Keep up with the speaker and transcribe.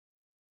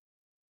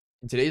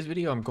In today's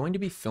video, I'm going to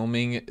be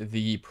filming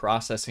the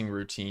processing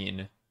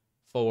routine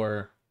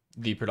for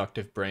the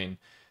productive brain.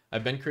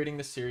 I've been creating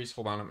this series.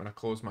 Hold on, I'm going to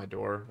close my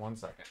door. 1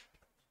 second.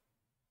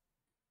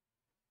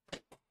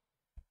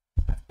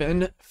 I've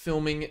been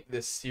filming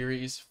this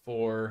series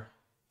for,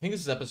 I think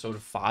this is episode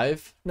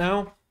 5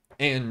 now.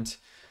 And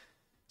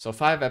so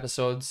 5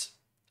 episodes.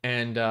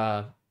 And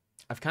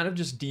I've kind of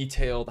just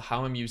detailed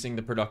how I'm using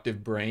the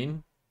productive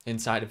brain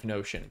inside of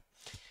Notion.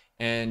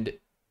 And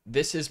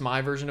this is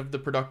my version of the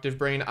productive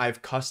brain.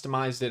 I've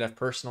customized it, I've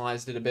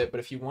personalized it a bit, but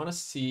if you want to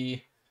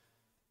see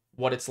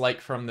what it's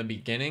like from the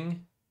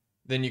beginning,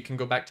 then you can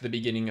go back to the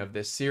beginning of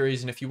this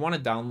series. And if you want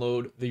to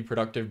download the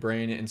productive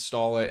brain,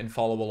 install it, and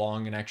follow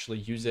along and actually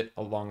use it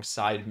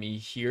alongside me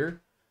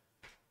here,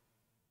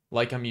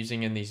 like I'm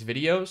using in these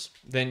videos,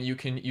 then you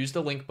can use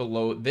the link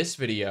below this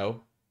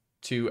video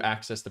to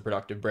access the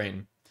productive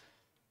brain.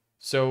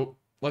 So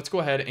let's go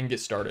ahead and get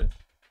started.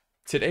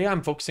 Today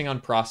I'm focusing on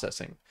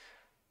processing.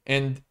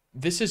 And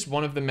this is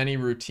one of the many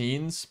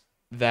routines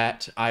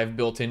that I've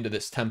built into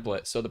this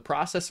template. So the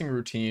processing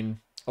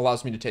routine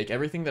allows me to take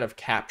everything that I've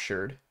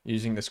captured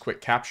using this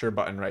quick capture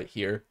button right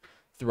here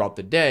throughout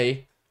the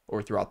day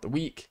or throughout the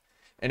week.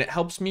 And it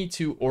helps me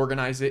to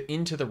organize it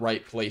into the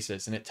right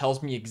places. And it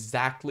tells me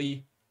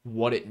exactly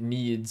what it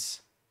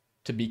needs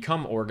to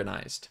become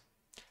organized.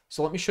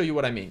 So let me show you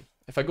what I mean.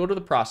 If I go to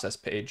the process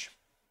page,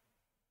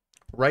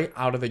 right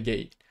out of the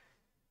gate,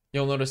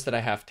 you'll notice that I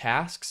have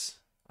tasks,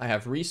 I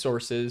have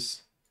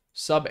resources,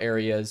 sub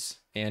areas,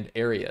 and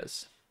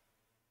areas.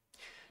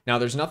 Now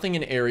there's nothing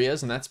in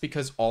areas, and that's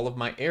because all of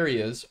my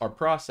areas are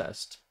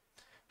processed.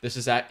 This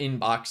is at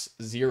inbox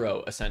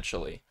 0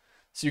 essentially.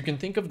 So you can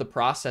think of the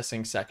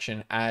processing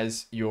section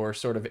as your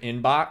sort of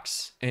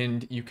inbox,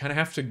 and you kind of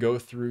have to go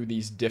through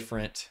these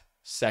different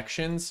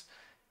sections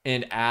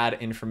and add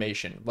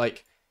information.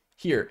 Like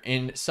here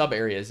in sub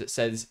areas, it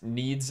says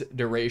needs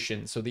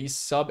duration. So these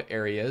sub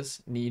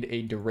areas need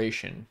a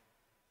duration.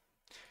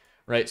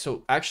 Right,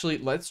 so actually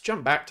let's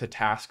jump back to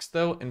tasks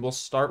though, and we'll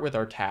start with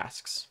our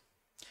tasks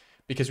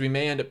because we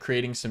may end up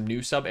creating some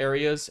new sub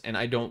areas and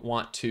I don't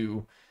want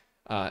to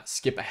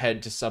skip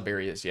ahead to sub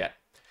areas yet.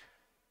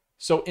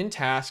 So in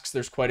tasks,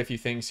 there's quite a few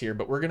things here,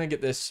 but we're going to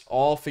get this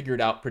all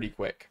figured out pretty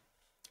quick.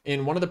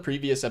 In one of the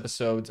previous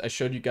episodes, I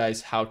showed you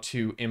guys how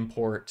to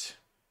import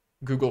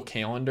Google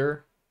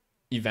Calendar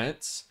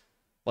events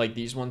like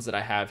these ones that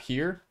I have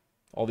here.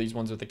 All these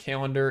ones with the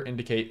calendar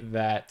indicate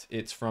that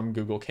it's from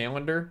Google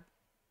Calendar.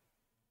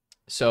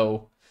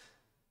 So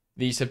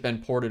these have been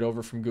ported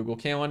over from Google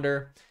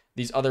Calendar.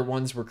 These other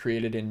ones were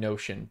created in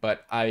Notion,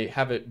 but I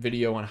have a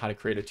video on how to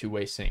create a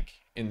two-way sync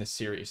in this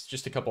series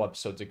just a couple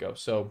episodes ago.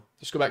 So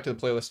just go back to the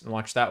playlist and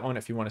watch that one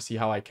if you want to see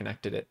how I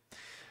connected it.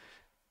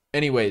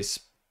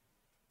 Anyways,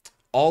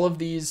 all of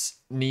these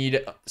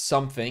need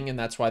something, and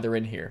that's why they're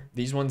in here.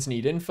 These ones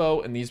need info,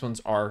 and these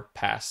ones are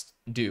past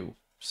due.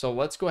 So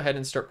let's go ahead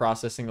and start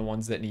processing the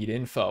ones that need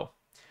info.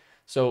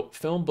 So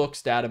film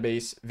books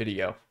database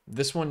video.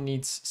 This one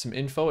needs some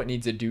info. It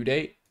needs a due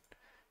date.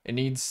 It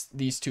needs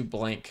these two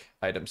blank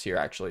items here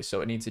actually.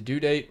 So it needs a due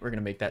date. We're going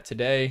to make that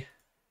today.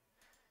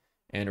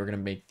 And we're going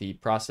to make the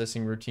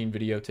processing routine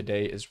video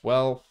today as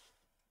well.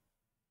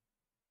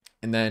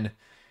 And then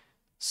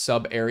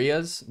sub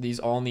areas. These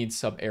all need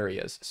sub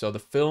areas. So the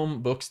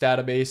film books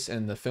database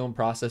and the film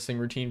processing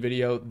routine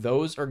video,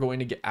 those are going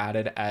to get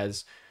added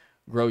as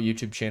grow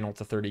YouTube channel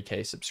to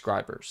 30K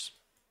subscribers.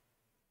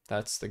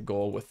 That's the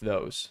goal with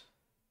those.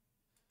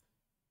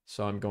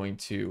 So I'm going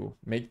to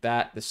make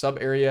that the sub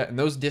area, and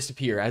those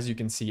disappear as you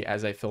can see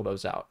as I fill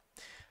those out.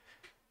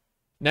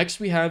 Next,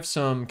 we have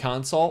some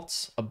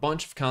consults, a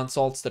bunch of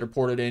consults that are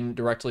ported in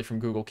directly from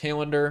Google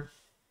Calendar.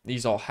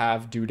 These all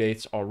have due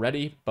dates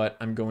already, but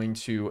I'm going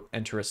to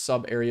enter a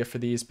sub area for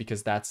these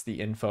because that's the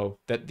info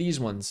that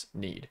these ones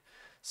need.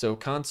 So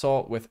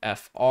consult with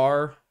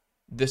FR.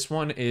 This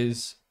one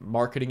is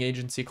marketing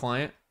agency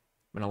client.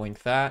 I'm going to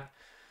link that.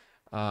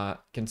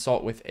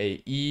 Consult with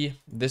AE.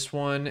 This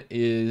one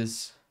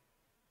is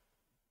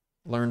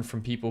learn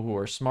from people who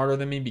are smarter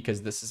than me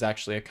because this is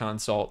actually a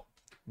consult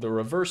the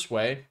reverse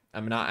way.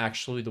 I'm not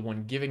actually the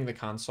one giving the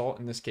consult.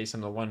 In this case,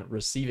 I'm the one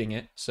receiving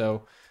it.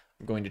 So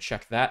I'm going to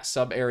check that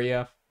sub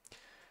area.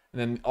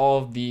 And then all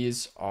of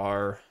these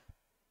are,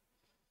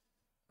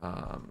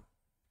 let's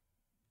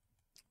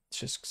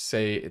just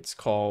say it's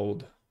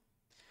called,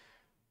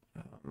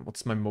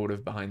 what's my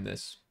motive behind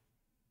this?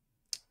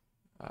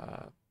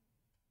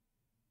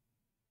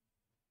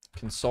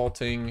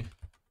 Consulting,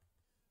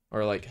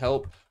 or like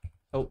help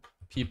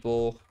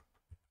people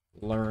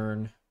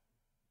learn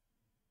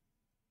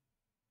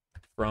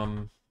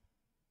from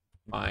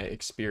my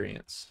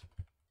experience.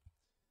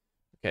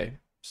 Okay,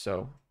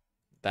 so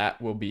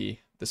that will be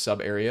the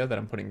sub area that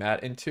I'm putting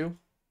that into.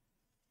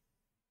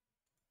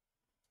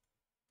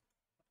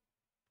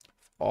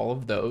 All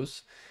of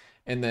those.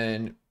 And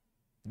then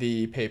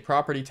the pay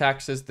property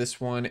taxes, this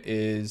one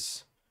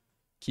is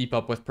keep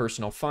up with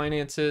personal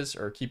finances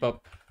or keep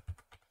up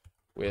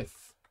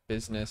with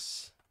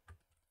business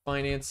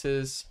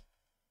finances.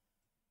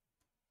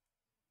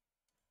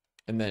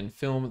 And then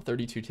film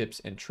 32 tips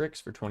and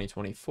tricks for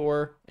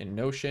 2024 in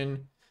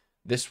Notion.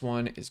 This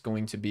one is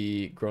going to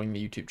be growing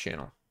the YouTube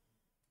channel.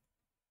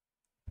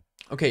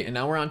 Okay, and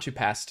now we're on to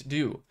past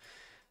due.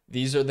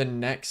 These are the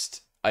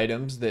next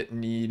items that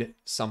need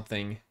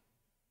something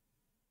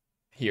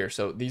here.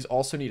 So these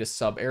also need a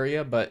sub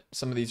area, but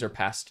some of these are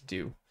past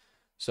due.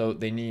 So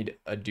they need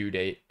a due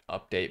date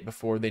update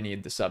before they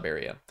need the sub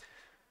area.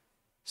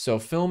 So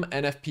film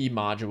NFP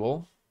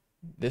module.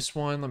 This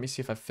one, let me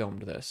see if I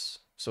filmed this.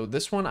 So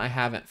this one I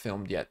haven't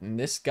filmed yet, and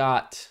this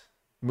got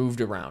moved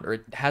around, or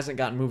it hasn't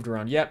gotten moved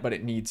around yet, but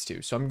it needs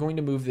to. So I'm going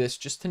to move this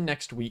just to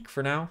next week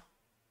for now,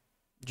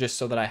 just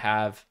so that I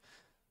have,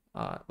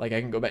 like I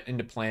can go back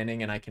into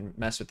planning and I can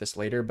mess with this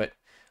later, but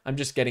I'm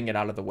just getting it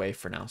out of the way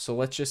for now. So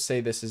let's just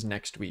say this is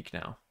next week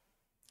now.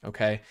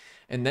 Okay.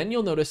 And then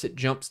you'll notice it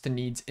jumps to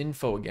needs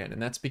info again.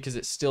 And that's because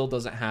it still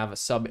doesn't have a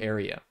sub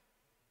area.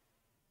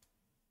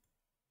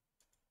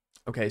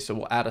 Okay. So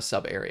we'll add a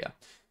sub area.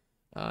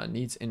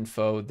 Needs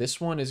info. This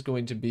one is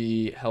going to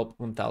be help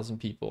 1,000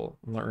 people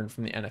learn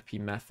from the NFP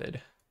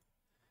method.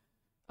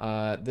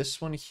 This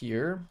one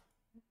here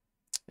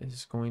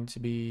is going to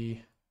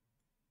be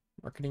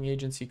marketing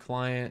agency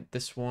client.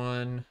 This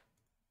one,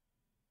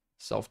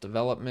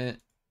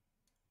 self-development.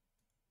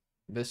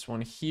 This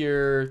one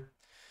here,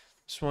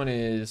 this one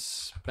is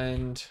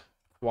spend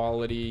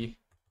quality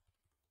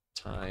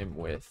time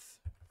with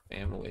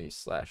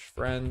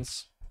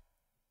family/friends.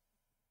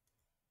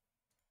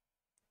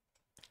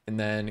 And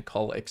then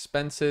call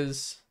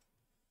expenses.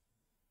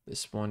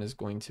 This one is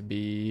going to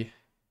be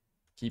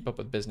keep up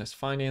with business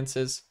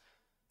finances.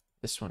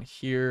 This one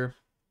here.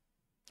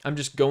 I'm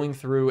just going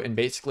through and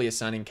basically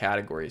assigning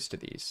categories to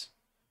these.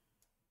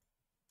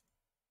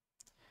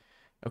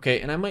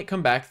 Okay, and I might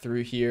come back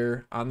through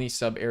here on these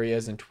sub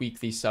areas and tweak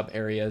these sub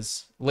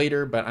areas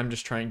later, but I'm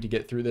just trying to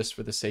get through this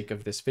for the sake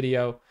of this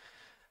video.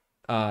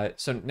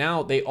 So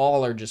now they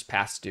all are just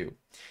past due.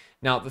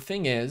 Now, the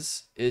thing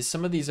is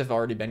some of these have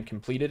already been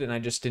completed and I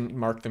just didn't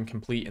mark them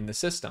complete in the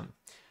system.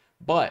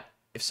 But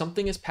if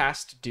something is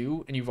past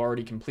due and you've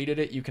already completed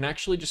it, you can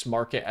actually just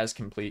mark it as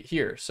complete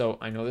here. So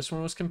I know this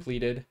one was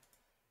completed.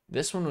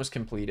 This one was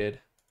completed.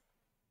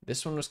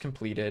 This one was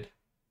completed.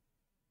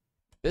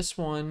 This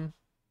one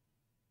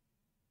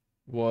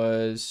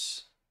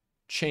was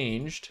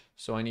changed.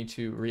 So I need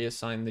to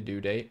reassign the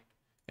due date.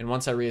 And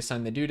once I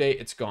reassign the due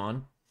date, it's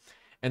gone.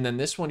 And then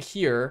this one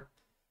here,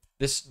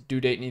 this due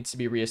date needs to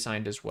be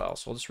reassigned as well.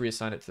 So I'll just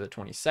reassign it to the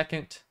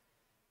 22nd.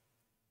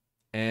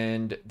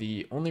 And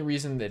the only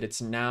reason that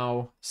it's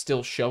now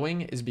still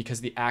showing is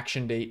because the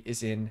action date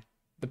is in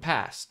the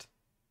past.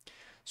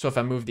 So if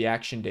I move the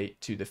action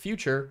date to the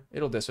future,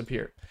 it'll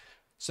disappear.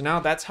 So now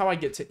that's how I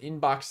get to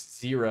inbox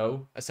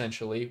 0,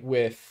 essentially,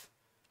 with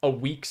a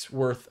week's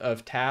worth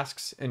of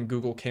tasks and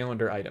Google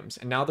Calendar items.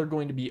 And now they're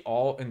going to be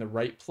all in the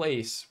right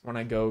place when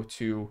I go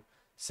to,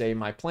 say,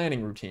 my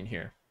planning routine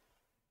here.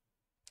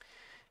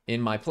 In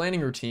my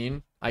planning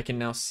routine, I can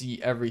now see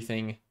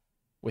everything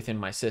within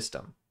my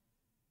system.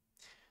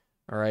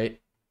 All right,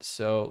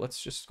 so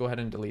let's just go ahead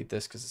and delete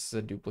this because this is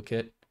a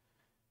duplicate.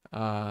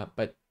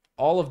 But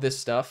all of this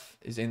stuff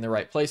is in the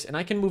right place, and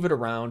I can move it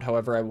around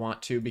however I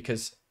want to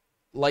because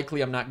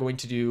likely I'm not going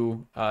to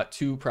do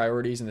 2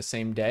 priorities in the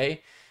same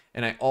day.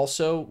 And I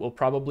also will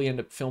probably end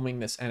up filming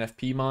this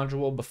NFP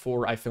module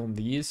before I film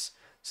these.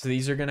 So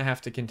these are going to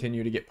have to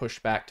continue to get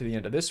pushed back to the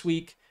end of this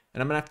week.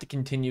 And I'm going to have to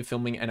continue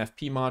filming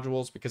NFP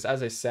modules because,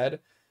 as I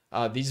said,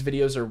 these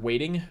videos are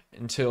waiting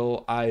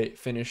until I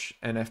finish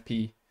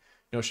NFP,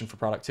 Notion for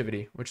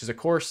Productivity, which is a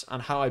course on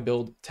how I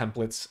build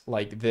templates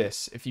like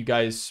this. If you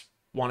guys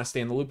want to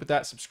stay in the loop with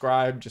that,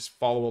 subscribe, just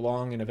follow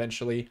along, and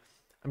eventually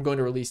I'm going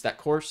to release that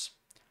course.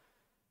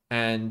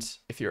 And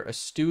if you're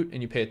astute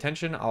and you pay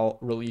attention, I'll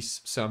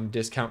release some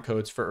discount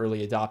codes for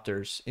early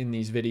adopters in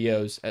these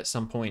videos at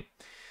some point.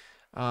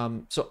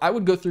 So I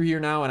would go through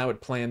here now and I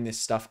would plan this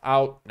stuff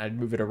out and I'd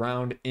move it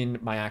around in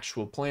my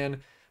actual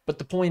plan. But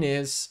the point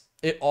is,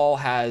 it all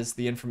has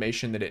the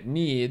information that it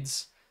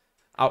needs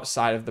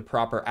outside of the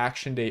proper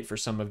action date for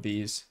some of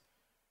these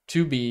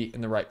to be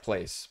in the right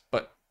place.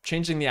 But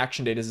changing the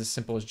action date is as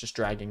simple as just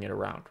dragging it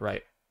around,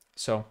 right?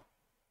 So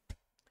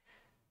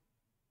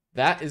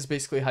that is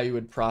basically how you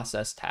would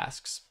process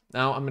tasks.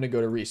 Now I'm going to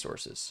go to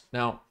resources.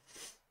 Now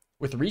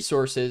with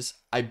resources,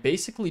 I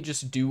basically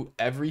just do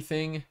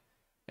everything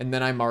and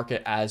then I mark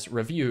it as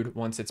reviewed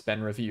once it's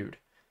been reviewed.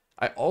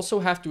 I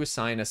also have to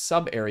assign a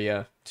sub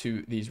area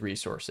to these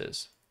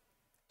resources.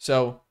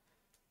 So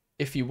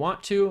if you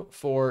want to,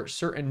 for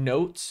certain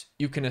notes,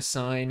 you can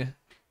assign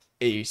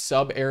a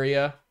sub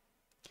area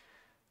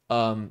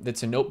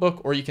that's a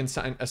notebook, or you can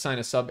assign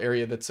a sub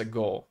area that's a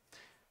goal.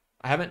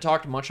 I haven't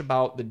talked much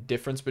about the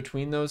difference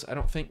between those. I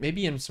don't think,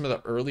 maybe in some of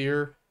the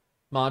earlier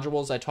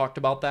modules I talked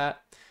about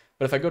that.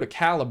 But if I go to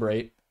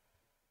calibrate,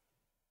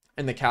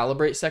 in the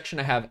calibrate section,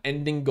 I have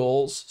ending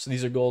goals. So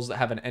these are goals that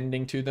have an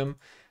ending to them.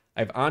 I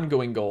have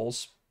ongoing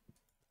goals.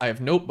 I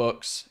have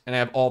notebooks, and I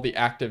have all the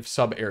active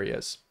sub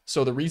areas.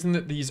 So the reason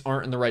that these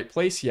aren't in the right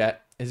place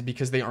yet is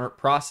because they aren't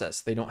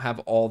processed. They don't have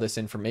all this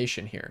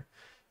information here.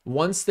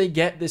 Once they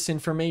get this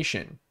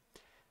information,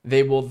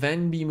 they will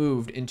then be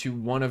moved into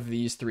one of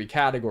these three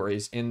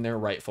categories in their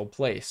rightful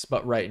place.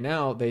 But right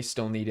now, they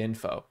still need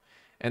info.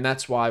 And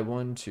that's why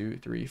 1, 2,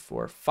 3,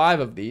 4, 5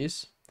 of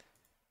these,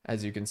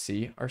 as you can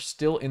see, are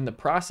still in the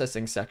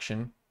processing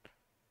section.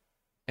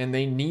 And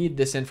they need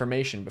this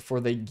information before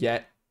they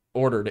get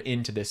ordered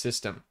into the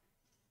system.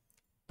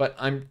 But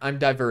I'm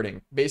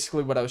diverting.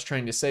 Basically, what I was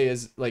trying to say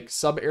is like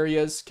sub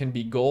areas can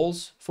be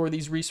goals for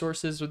these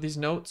resources with these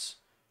notes,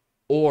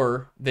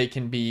 or they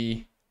can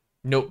be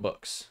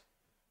notebooks,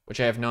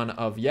 which I have none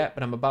of yet,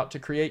 but I'm about to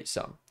create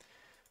some.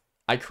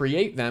 I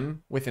create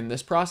them within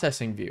this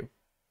processing view.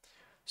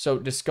 So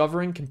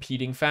discovering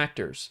competing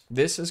factors.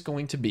 This is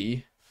going to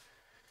be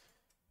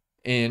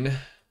in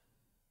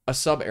a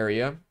sub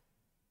area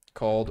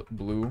called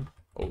Blue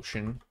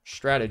Ocean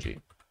Strategy.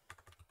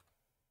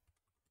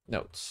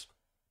 Notes.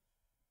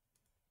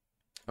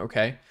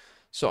 Okay,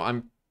 so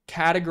I'm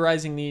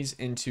categorizing these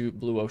into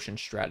Blue Ocean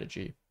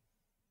Strategy.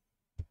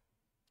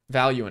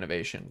 Value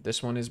innovation.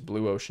 This one is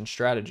Blue Ocean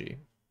Strategy.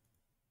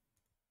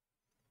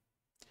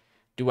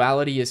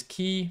 Duality is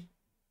key.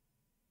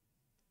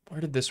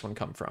 Where did this one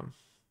come from?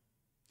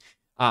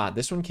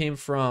 This one came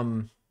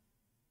from,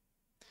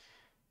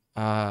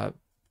 what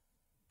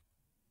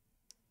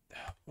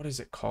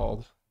is it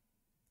called?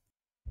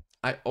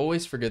 I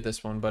always forget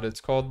this one, but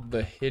it's called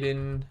The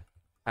Hidden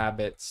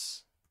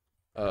Habits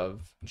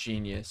of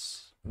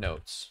Genius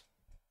Notes.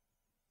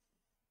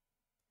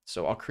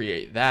 So I'll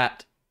create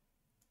that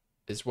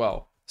as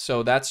well.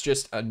 So that's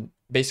just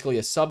basically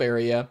a sub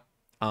area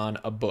on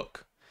a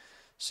book.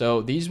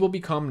 So these will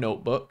become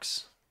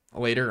notebooks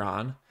later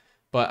on,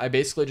 but I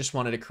basically just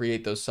wanted to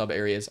create those sub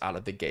areas out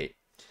of the gate.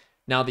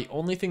 Now, the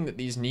only thing that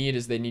these need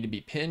is they need to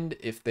be pinned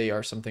if they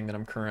are something that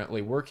I'm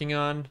currently working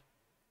on,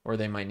 or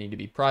they might need to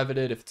be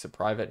privated if it's a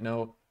private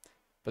note.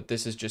 But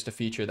this is just a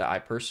feature that I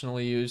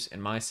personally use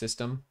in my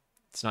system.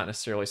 It's not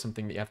necessarily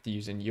something that you have to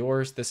use in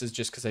yours. This is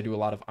just because I do a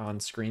lot of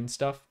on-screen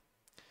stuff.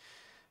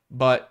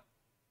 But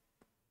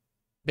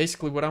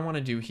basically what I want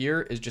to do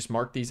here is just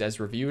mark these as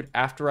reviewed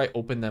after I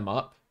open them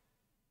up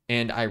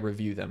and I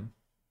review them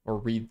or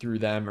read through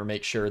them or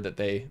make sure that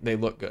they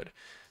look good.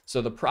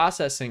 So the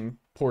processing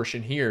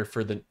portion here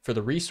for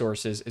the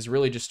resources is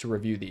really just to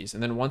review these.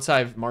 And then once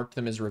I've marked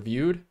them as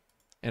reviewed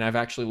and I've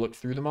actually looked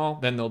through them all,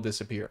 then they'll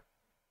disappear.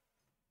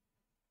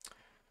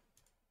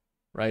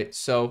 Right?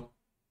 So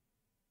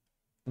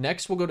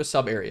next we'll go to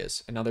sub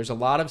areas. And now there's a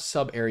lot of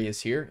sub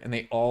areas here and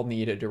they all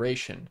need a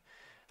duration.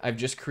 I've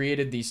just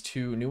created these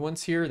two new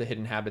ones here, the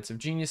Hidden Habits of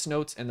Genius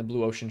notes and the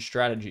Blue Ocean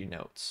Strategy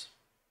notes.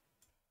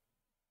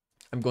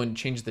 I'm going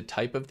to change the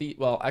type of the,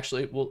 well,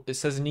 actually, it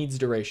says needs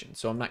duration,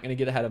 so I'm not going to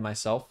get ahead of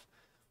myself.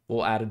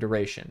 We'll add a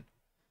duration.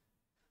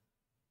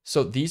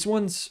 So these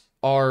ones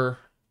are,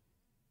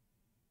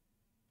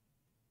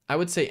 I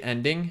would say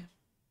ending.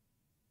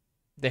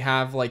 They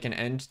have like an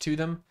end to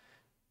them,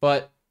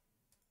 but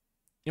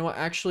you know what?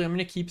 Actually, I'm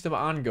going to keep them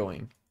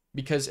ongoing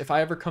because if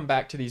I ever come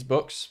back to these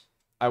books,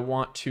 I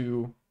want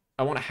to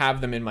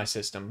have them in my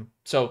system.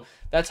 So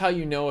that's how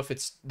you know if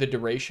it's the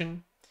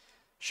duration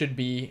should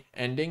be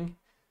ending.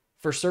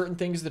 For certain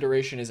things, the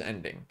duration is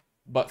ending,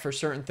 but for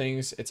certain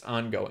things, it's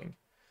ongoing.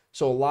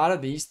 So a lot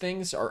of these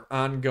things are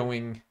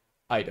ongoing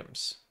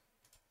items.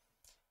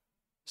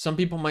 Some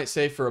people might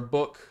say for a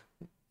book,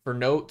 for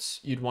notes,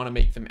 you'd want to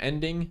make them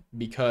ending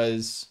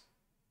because,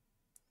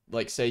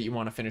 like, say you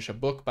want to finish a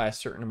book by a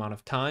certain amount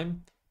of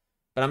time,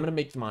 but I'm going to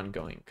make them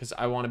ongoing because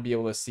I want to be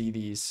able to see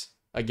these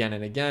again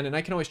and again, and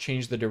I can always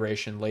change the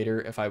duration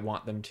later if I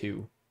want them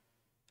to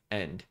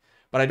end.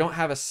 But I don't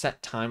have a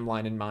set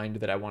timeline in mind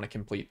that I want to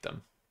complete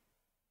them.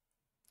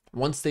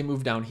 Once they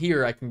move down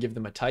here, I can give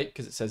them a type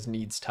because it says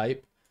needs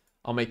type.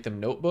 I'll make them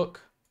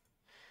notebook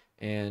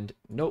and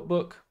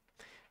notebook.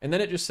 And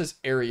then it just says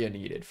area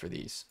needed for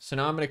these. So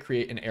now I'm going to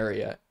create an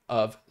area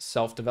of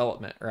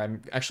self-development, or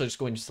I'm actually just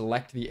going to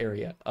select the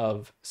area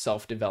of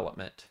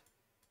self-development.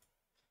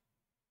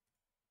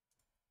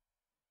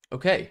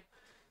 Okay,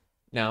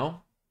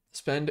 now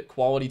spend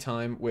quality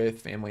time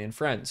with family and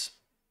friends.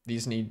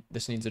 This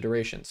needs a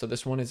duration. So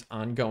this one is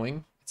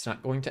ongoing. It's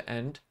not going to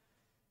end.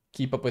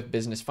 Keep up with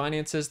business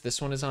finances.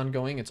 This one is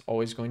ongoing. It's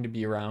always going to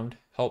be around.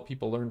 Help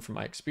people learn from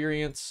my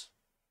experience.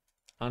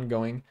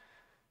 Ongoing.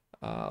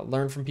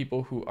 Learn from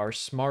people who are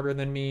smarter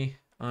than me.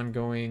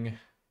 Ongoing.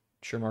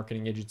 Ensure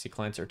marketing agency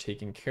clients are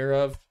taken care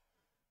of.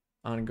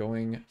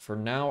 Ongoing. For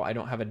now, I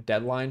don't have a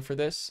deadline for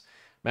this.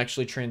 I'm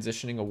actually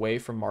transitioning away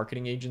from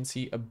marketing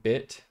agency a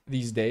bit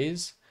these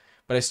days,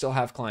 but I still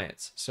have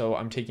clients. So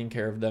I'm taking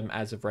care of them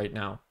as of right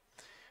now.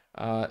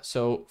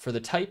 So for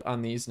the type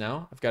on these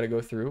now, I've got to go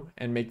through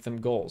and make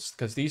them goals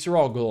because these are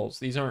all goals.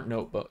 These aren't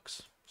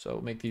notebooks. So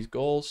make these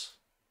goals.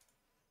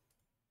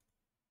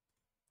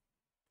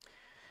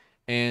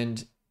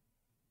 And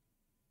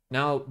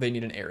now they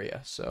need an area.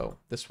 So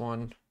this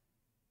one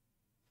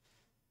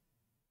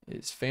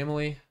is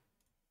family.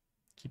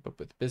 Keep up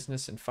with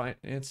business and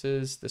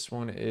finances. This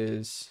one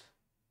is,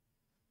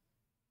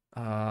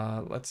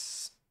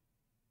 let's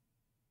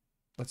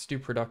let's do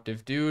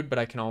productive dude, but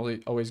I can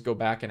always go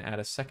back and add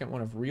a second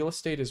one of real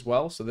estate as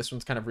well. So this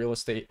one's kind of real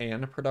estate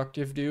and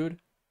productive dude.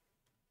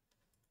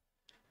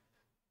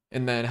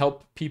 And then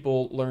help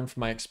people learn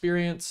from my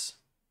experience.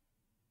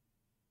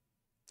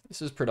 This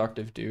is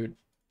productive dude.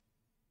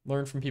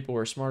 Learn from people who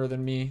are smarter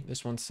than me.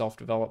 This one's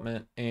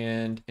self-development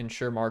and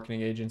ensure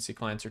marketing agency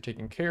clients are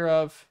taken care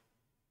of.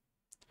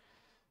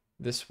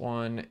 This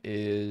one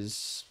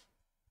is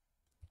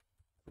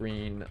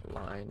green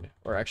line,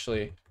 or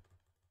actually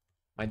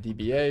my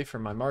DBA for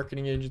my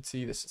marketing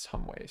agency. This is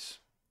Humways.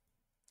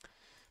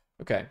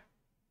 Okay.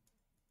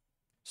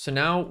 So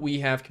now we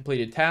have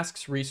completed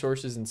tasks,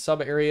 resources, and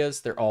sub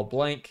areas. They're all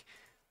blank.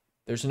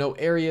 There's no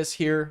areas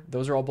here.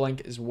 Those are all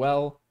blank as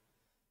well.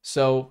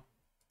 So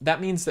that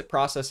means that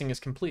processing is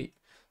complete.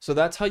 So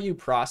that's how you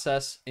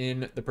process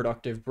in the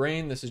productive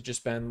brain. This has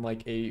just been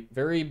like a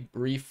very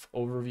brief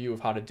overview of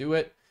how to do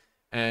it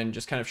and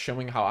just kind of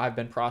showing how I've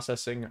been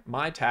processing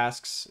my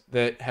tasks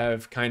that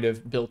have kind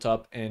of built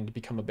up and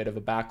become a bit of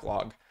a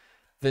backlog.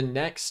 The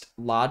next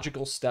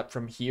logical step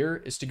from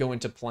here is to go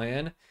into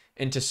plan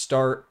and to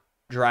start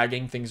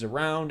dragging things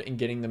around and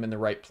getting them in the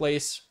right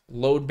place.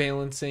 Load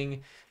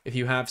balancing. If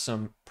you have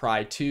some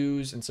pry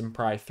 2s and some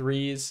pry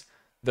 3s,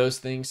 those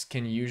things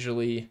can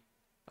usually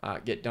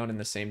get done in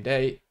the same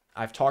day.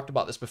 I've talked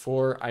about this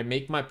before. I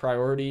make my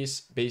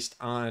priorities based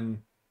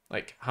on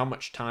like how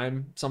much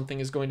time something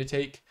is going to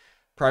take.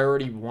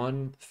 Priority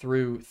 1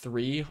 through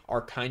 3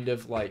 are kind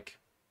of like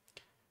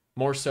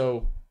more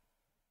so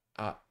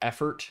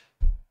effort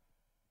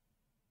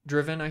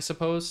driven, I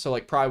suppose. So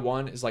like pry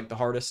 1 is like the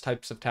hardest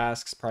types of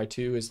tasks. Pry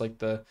 2 is like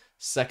the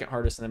second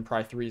hardest, and then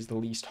pry 3 is the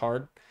least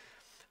hard.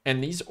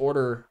 And these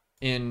order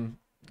in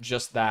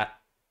just that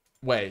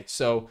way.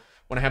 So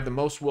when I have the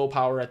most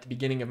willpower at the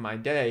beginning of my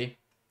day,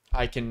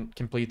 I can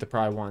complete the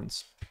pry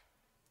 1s.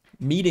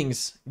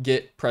 Meetings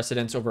get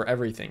precedence over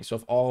everything. So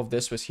if all of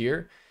this was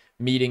here,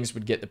 meetings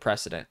would get the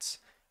precedence.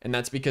 And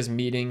that's because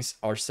meetings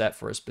are set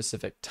for a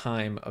specific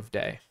time of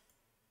day.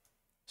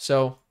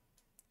 So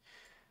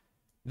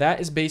that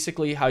is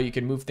basically how you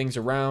can move things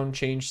around,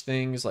 change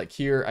things. Like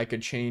here, I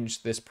could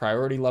change this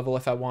priority level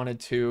if I wanted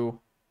to.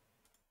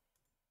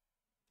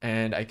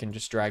 And I can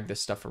just drag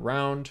this stuff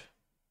around.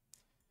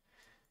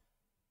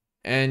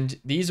 And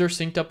these are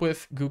synced up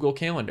with Google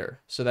Calendar.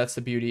 So that's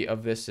the beauty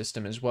of this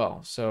system as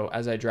well. So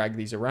as I drag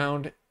these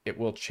around, it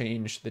will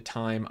change the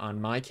time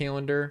on my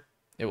calendar.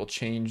 It will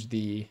change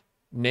the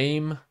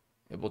name.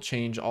 It will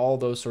change all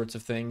those sorts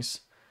of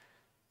things.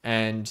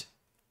 And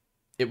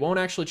it won't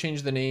actually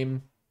change the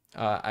name.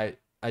 I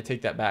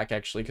take that back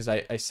actually, because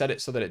I set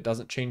it so that it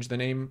doesn't change the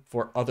name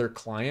for other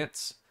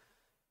clients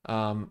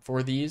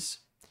for these,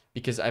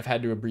 because I've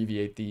had to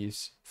abbreviate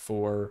these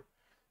for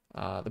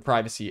the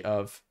privacy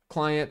of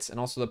clients and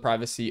also the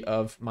privacy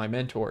of my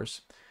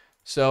mentors.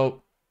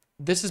 So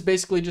this has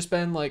basically just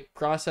been like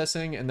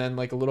processing and then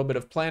like a little bit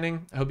of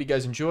planning. I hope you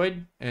guys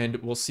enjoyed, and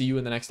we'll see you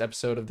in the next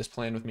episode of this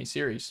Plan With Me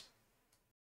series.